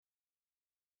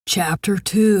Chapter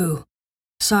 2,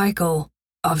 Cycle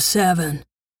of 7,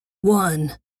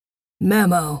 1,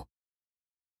 Memo.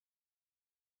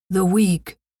 The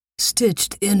week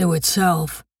stitched into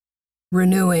itself,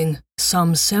 renewing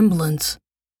some semblance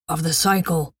of the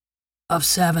cycle of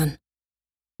 7.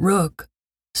 Rook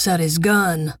set his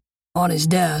gun on his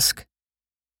desk.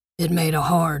 It made a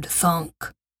hard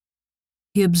thunk.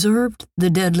 He observed the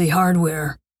deadly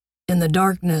hardware in the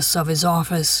darkness of his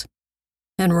office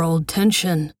and rolled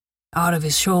tension out of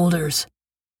his shoulders.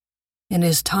 In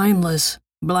his timeless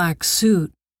black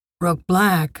suit, Rook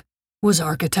Black was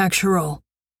architectural,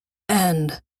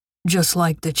 and, just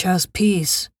like the chess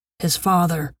piece his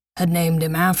father had named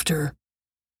him after,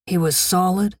 he was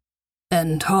solid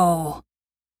and tall,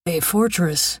 a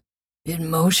fortress in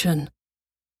motion.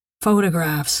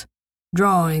 Photographs,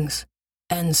 drawings,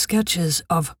 and sketches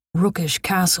of rookish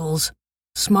castles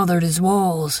smothered his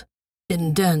walls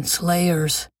in dense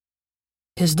layers.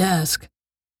 His desk,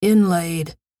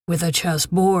 inlaid with a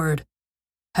chessboard,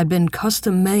 had been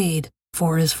custom-made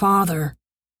for his father,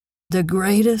 the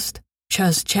greatest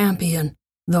chess champion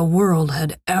the world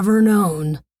had ever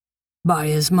known, by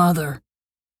his mother.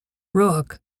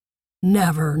 Rook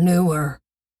never knew her.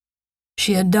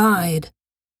 She had died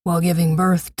while giving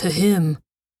birth to him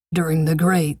during the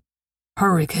Great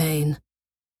Hurricane.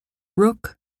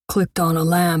 Rook clicked on a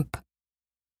lamp.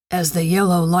 As the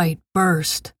yellow light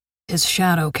burst, his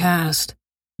shadow cast,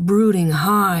 brooding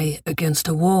high against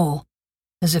a wall,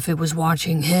 as if it was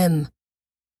watching him.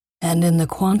 And in the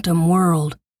quantum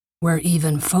world, where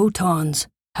even photons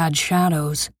had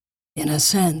shadows, in a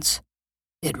sense,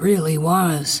 it really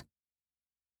was.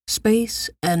 Space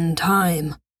and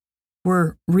time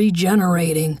were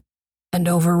regenerating and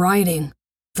overriding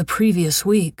the previous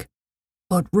week,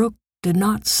 but Rook did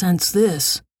not sense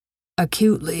this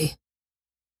acutely.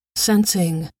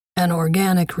 Sensing an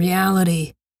organic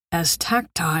reality as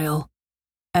tactile,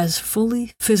 as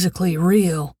fully physically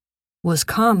real, was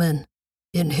common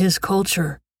in his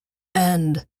culture,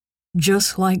 and,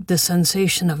 just like the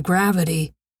sensation of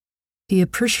gravity, he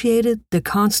appreciated the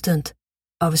constant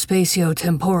of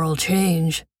spatio-temporal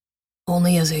change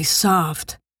only as a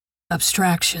soft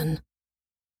abstraction.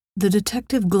 The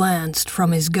detective glanced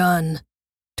from his gun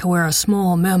to where a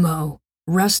small memo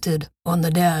rested on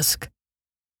the desk.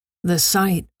 The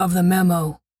sight of the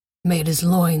memo made his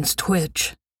loins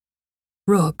twitch.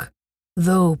 Rook,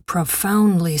 though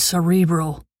profoundly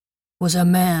cerebral, was a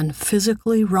man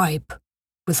physically ripe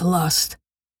with lust,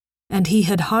 and he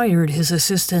had hired his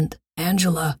assistant,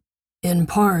 Angela, in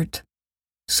part,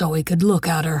 so he could look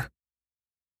at her.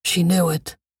 She knew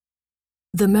it.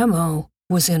 The memo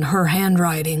was in her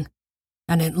handwriting,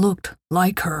 and it looked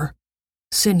like her,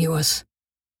 sinuous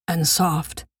and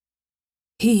soft.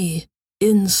 He,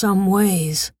 in some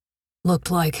ways, looked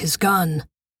like his gun,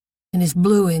 in his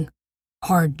bluing,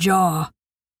 hard jaw.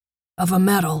 Of a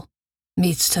metal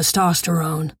meets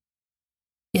testosterone.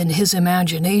 In his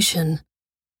imagination,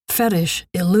 fetish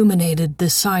illuminated the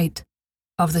sight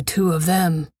of the two of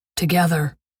them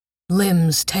together,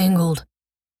 limbs tangled,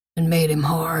 and made him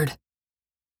hard.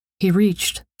 He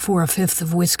reached for a fifth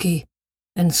of whiskey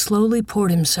and slowly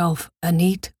poured himself a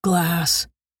neat glass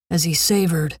as he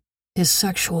savored his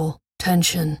sexual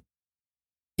tension.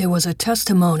 It was a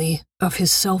testimony of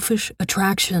his selfish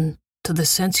attraction to the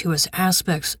sensuous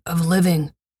aspects of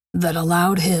living that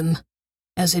allowed him,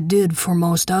 as it did for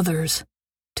most others,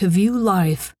 to view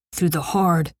life through the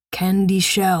hard candy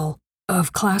shell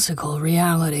of classical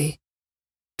reality,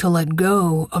 to let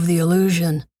go of the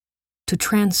illusion, to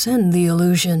transcend the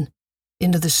illusion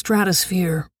into the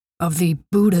stratosphere of the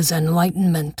Buddha's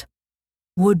enlightenment,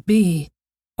 would be,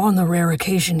 on the rare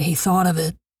occasion he thought of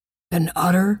it, an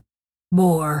utter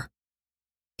bore.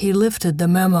 He lifted the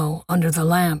memo under the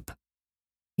lamp.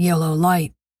 Yellow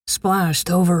light splashed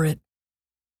over it.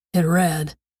 It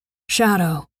read,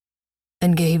 Shadow,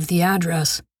 and gave the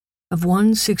address of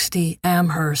 160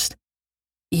 Amherst,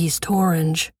 East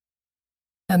Orange.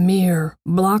 A mere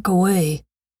block away,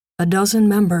 a dozen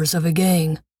members of a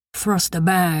gang thrust a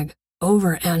bag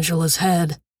over Angela's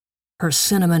head, her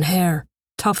cinnamon hair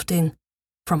tufting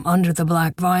from under the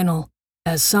black vinyl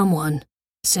as someone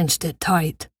cinched it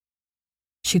tight.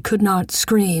 She could not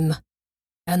scream,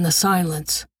 and the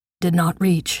silence did not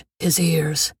reach his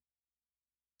ears.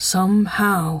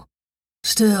 Somehow,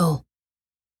 still,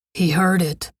 he heard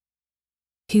it.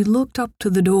 He looked up to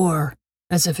the door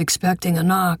as if expecting a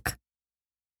knock.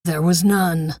 There was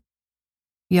none.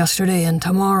 Yesterday and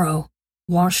tomorrow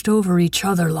washed over each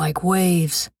other like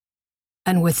waves,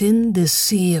 and within this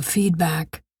sea of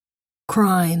feedback,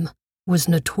 crime was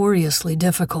notoriously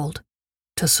difficult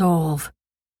to solve.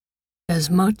 as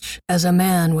much as a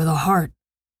man with a heart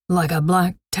like a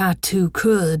black tattoo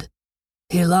could.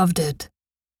 He loved it.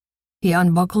 He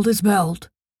unbuckled his belt,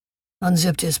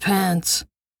 unzipped his pants,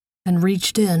 and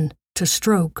reached in to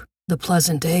stroke the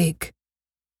pleasant ache.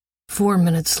 4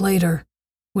 minutes later,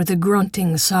 with a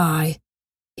grunting sigh,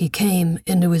 he came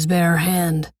into his bare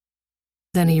hand.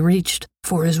 Then he reached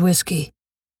for his whiskey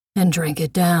and drank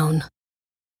it down.